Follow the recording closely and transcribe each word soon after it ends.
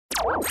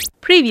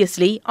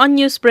Previously on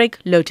Newsbreak,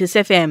 Lotus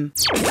FM.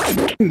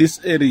 This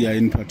area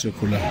in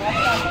particular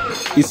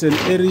is an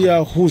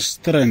area whose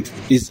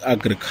strength is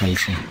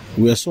agriculture.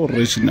 We are so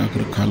rich in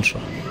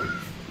agriculture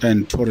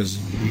and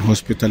tourism and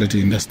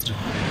hospitality industry.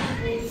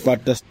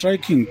 But the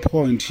striking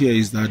point here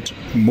is that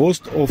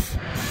most of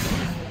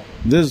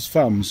these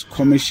farms,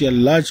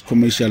 large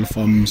commercial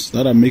farms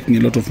that are making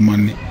a lot of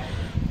money,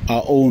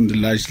 are owned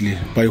largely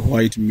by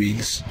white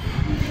males.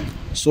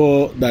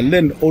 So the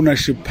land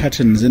ownership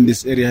patterns in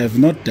this area have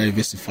not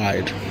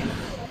diversified.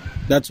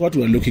 That's what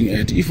we're looking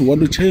at. If we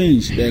want to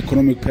change the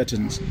economic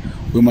patterns,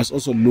 we must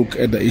also look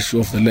at the issue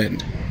of the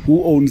land.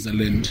 Who owns the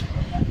land?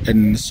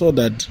 And so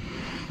that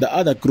the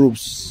other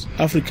groups,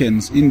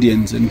 Africans,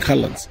 Indians, and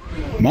Coloureds,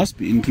 must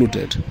be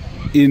included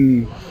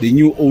in the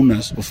new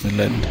owners of the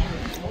land.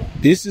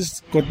 This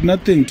has got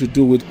nothing to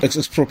do with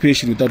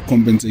expropriation without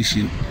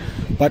compensation,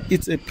 but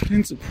it's a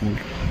principle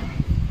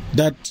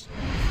that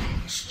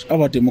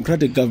our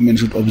democratic government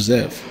should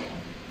observe.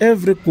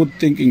 Every good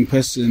thinking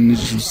person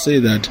should say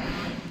that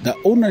the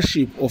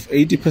ownership of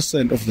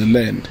 80% of the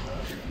land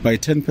by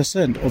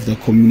 10% of the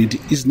community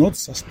is not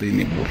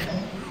sustainable.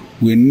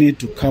 We need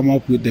to come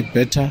up with a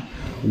better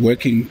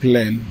working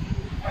plan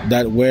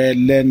that where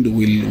land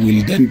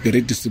will then be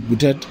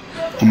redistributed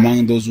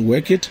among those who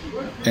work it,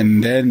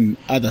 and then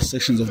other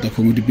sections of the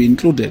community be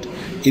included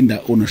in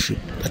the ownership.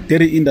 The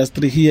dairy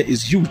industry here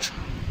is huge,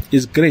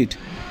 is great.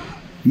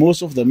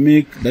 Most of the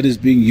milk that is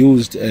being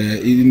used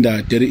in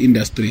the dairy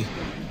industry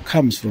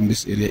comes from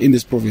this area, in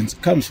this province,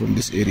 comes from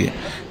this area.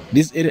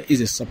 This area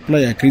is a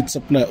supplier, great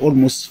supplier.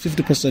 Almost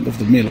 50% of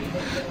the milk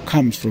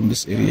comes from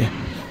this area.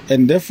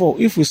 And therefore,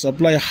 if we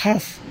supply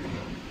half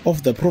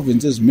of the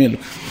province's milk,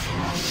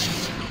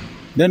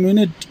 then we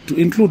need to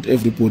include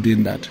everybody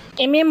in that.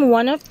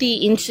 One of the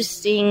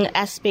interesting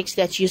aspects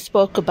that you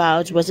spoke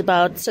about was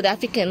about South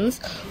Africans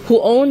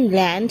who own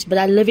land but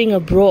are living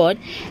abroad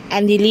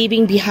and they're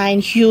leaving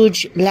behind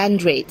huge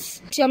land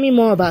rates. Tell me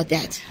more about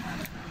that.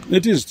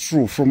 It is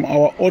true. From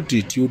our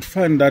audit, you would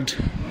find that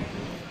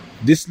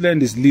this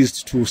land is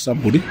leased to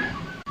somebody,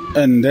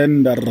 and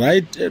then the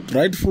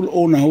rightful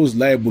owner who is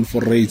liable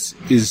for rates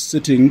is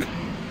sitting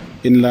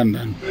in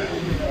London,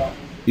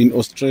 in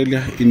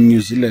Australia, in New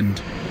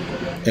Zealand,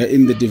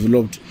 in the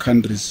developed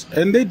countries,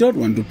 and they don't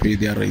want to pay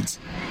their rates.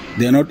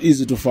 They are not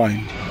easy to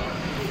find.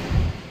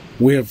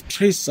 We have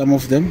traced some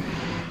of them.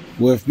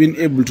 We have been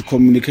able to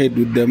communicate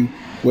with them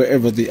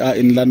wherever they are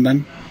in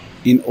London,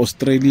 in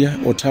Australia,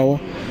 Ottawa,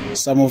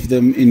 some of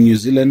them in New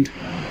Zealand,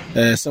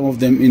 some of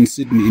them in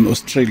Sydney, in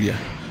Australia,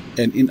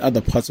 and in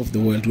other parts of the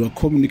world. We are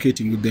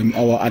communicating with them.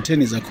 Our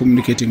attorneys are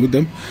communicating with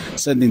them,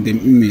 sending them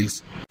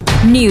emails.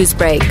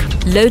 Newsbreak,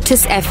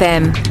 Lotus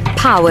FM,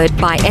 powered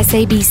by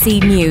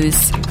SABC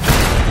News.